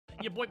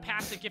your boy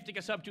Pastor gifting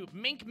us up to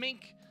mink,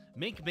 mink,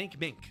 mink, mink,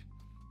 mink.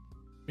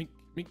 Mink,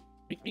 mink,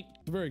 mink, mink.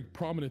 It's a very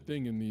prominent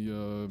thing in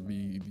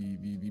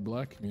the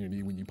black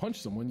community. When you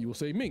punch someone, you will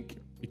say mink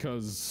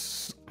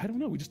because I don't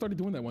know. We just started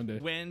doing that one day.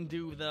 When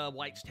do the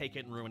whites take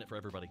it and ruin it for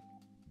everybody?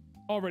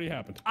 Already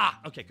happened. Ah,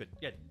 okay, good.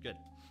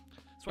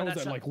 How was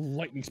that like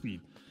lightning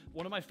speed?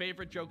 One of my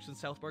favorite jokes in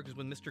South Park is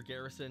when Mr.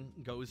 Garrison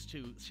goes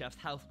to Chef's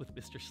house with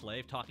Mr.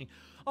 Slave talking.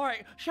 All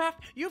right, Chef,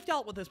 you've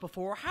dealt with this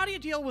before. How do you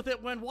deal with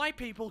it when white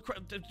people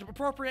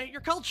appropriate your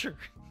culture?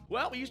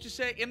 Well, we used to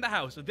say in the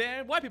house, and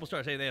then white people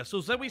started saying that.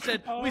 So then we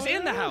said we was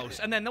in the house,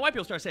 and then the white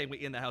people started saying we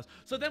in the house.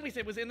 So then we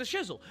said was in the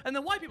shizzle, and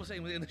then white people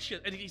saying we in the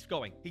shizzle, and he keeps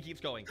going. He keeps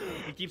going.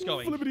 He keeps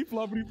going. Flippity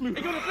floppity floo.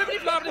 He goes flippity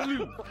floppity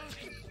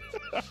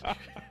floo.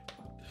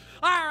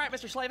 All right,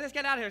 Mr. Slave, let's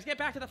get out of here. Let's get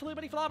back to the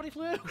flippity floppity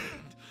floo.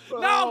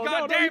 No,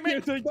 God damn it!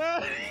 You can't take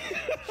that.